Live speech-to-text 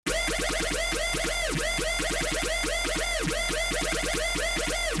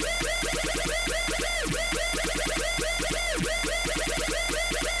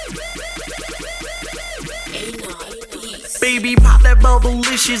Baby, pop that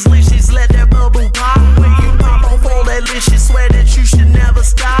bubblelicious, licious, let that bubble pop. When you pop off all that licious, swear that you should never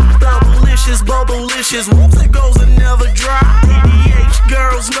stop. Bubblelicious, bubblelicious, whoops, it goes and never dry. TDH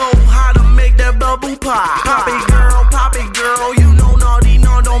girls know how to make that bubble pop. Pop it girl, you know naughty,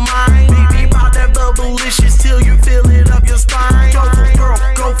 no, don't mind. Baby, pop that bubblelicious till you feel it up your spine.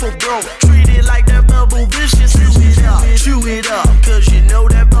 Go for broke, treat it like that bubble vicious. Chew it up, cause you know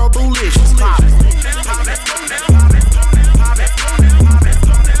that bubblelicious. Pop it.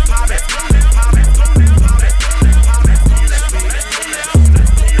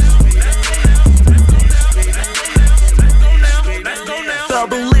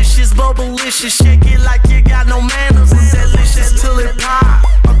 Bubblelicious, bubblelicious, shake it like you got no manners. It's delicious till it pop.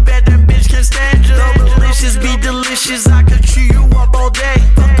 I bet that bitch can stand you. Bubblelicious be delicious, I could chew you up all day.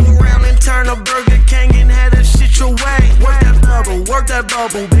 Fuck around and turn a Burger King and have that shit your way. Work that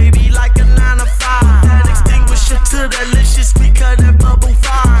bubble, baby, like a 9 to 5. That extinguisher to that licious because that bubble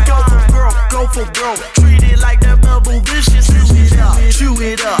fire. Go for broke, treat it like that bubble vicious. Chew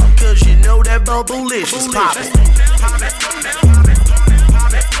it up, cause you know that bubblelicious. Pop it.